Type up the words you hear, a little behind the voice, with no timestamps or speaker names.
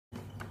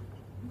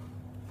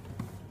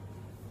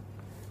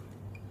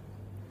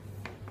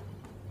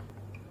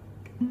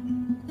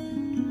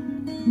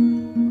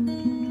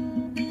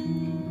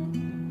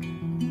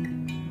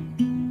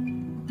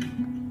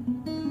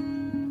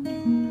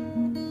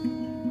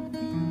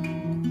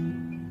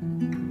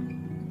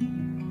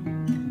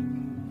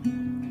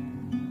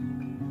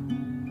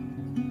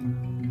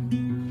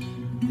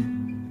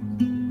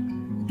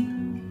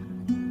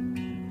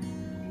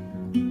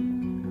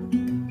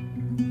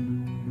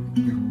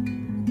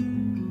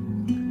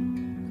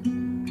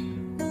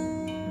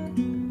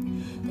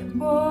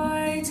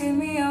Boy, take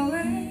me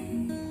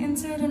away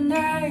into the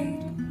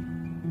night,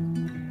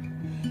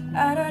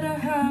 out of the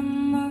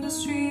hum of the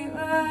street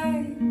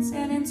lights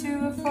and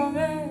into a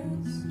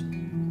forest.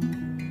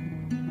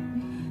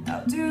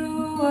 I'll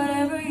do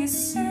whatever you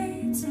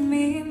say to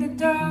me in the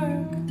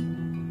dark.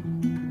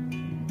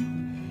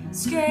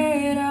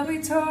 Scared I'll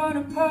be torn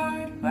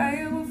apart by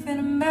a wolf in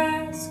a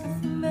mask, a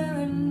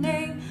familiar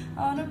name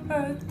on a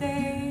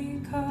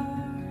birthday card.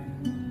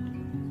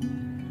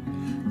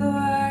 Blow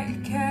out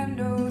your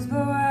candles,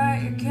 blow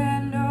out your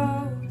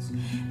candles.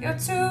 You're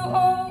too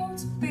old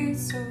to be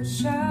so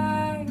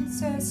shy, it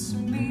says to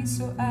me,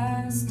 so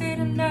I stay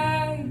the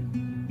night.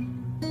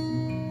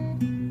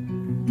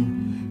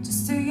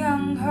 Just a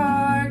young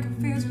heart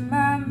confusing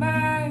my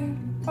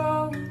mind,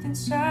 both in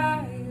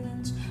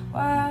silence,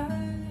 wide-eyed.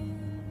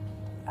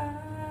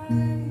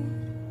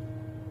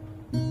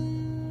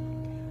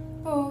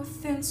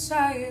 Both in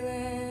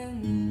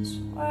silence,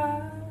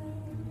 wide-eyed.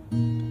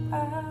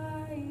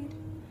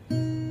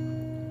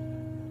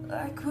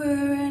 Like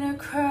we're in a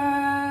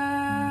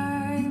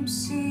crime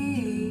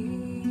scene.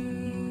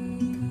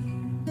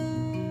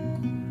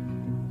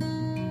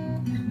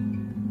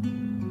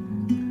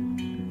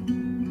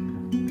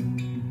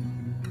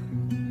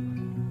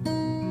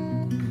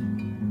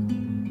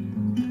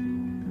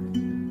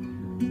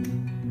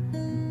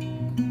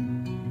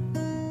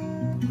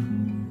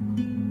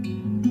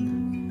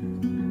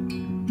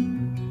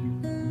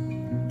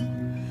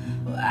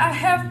 Well, I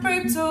have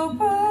brittle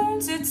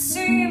bones, it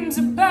seems,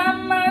 to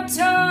bite my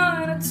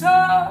tongue, to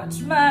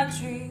torch my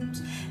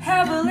dreams.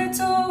 Have a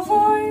little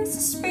voice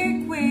to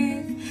speak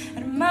with,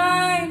 and a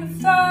mind of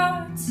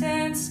thoughts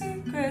and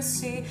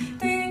secrecy.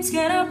 Things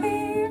cannot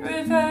be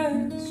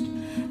reversed.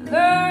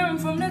 Learn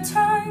from the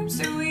times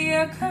that we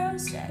are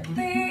cursed, that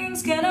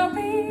things cannot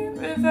be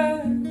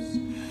reversed.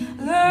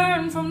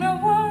 Learn from the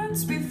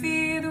ones we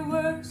fear the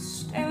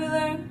worst, and we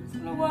learn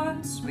from the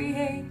ones we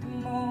hate the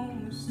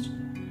most.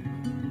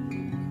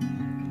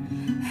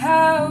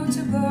 How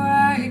to blow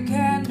out your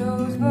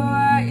candles, blow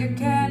out your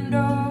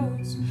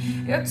candles.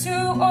 You're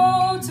too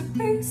old to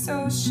be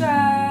so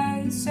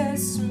shy, it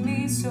says to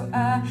me, so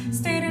I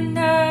stay the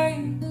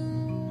night.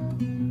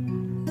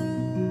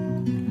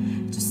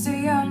 Just a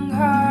young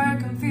heart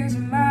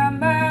confusing my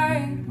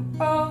mind, we're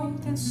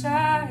both in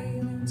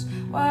silence,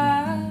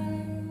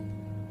 wide-eyed.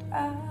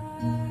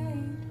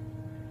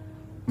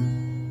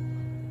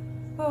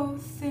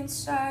 Both in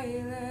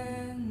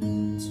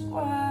silence,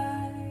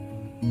 wide-eyed.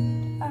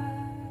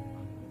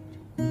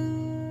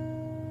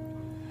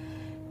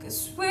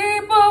 'Cause we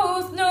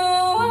both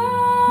know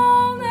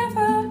I'll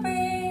never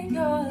be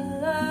your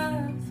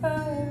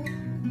lover.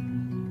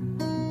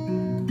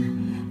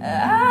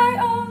 I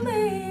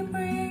only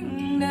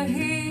bring the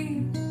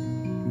heat,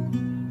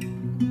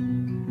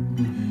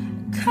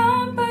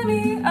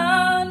 company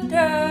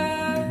under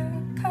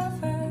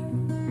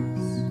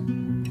covers,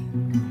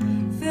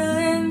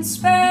 filling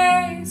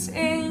space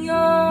in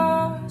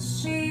your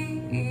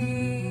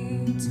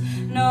sheets.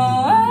 No,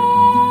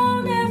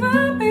 I'll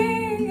never be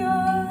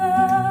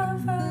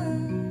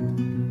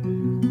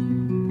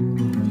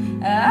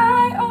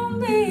I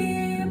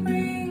only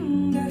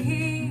bring the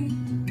heat,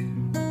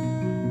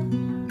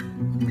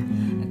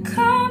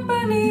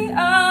 company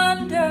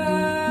under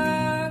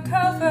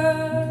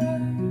covers,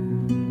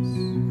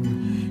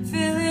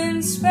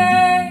 filling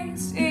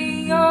space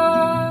in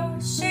your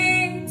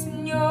sheets,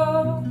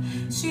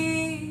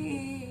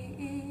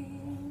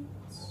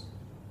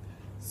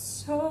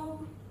 So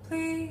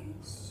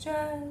please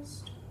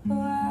just blow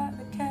out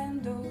the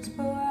candles,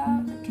 blow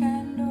out the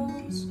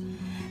candles.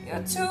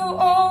 You're too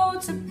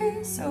old to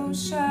be so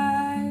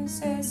shy,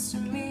 says to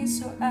me,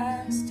 so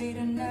I stay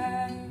the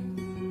night.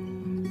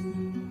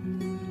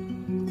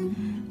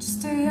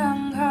 Just a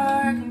young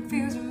heart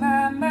confusing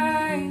my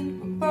mind,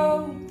 we're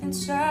both in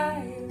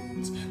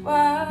silence,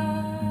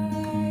 wide-eyed.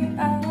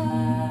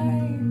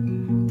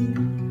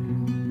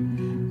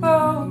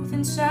 Both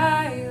in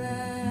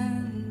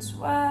silence,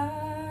 wide-eyed.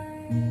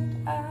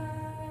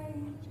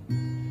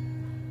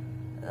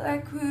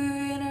 Like we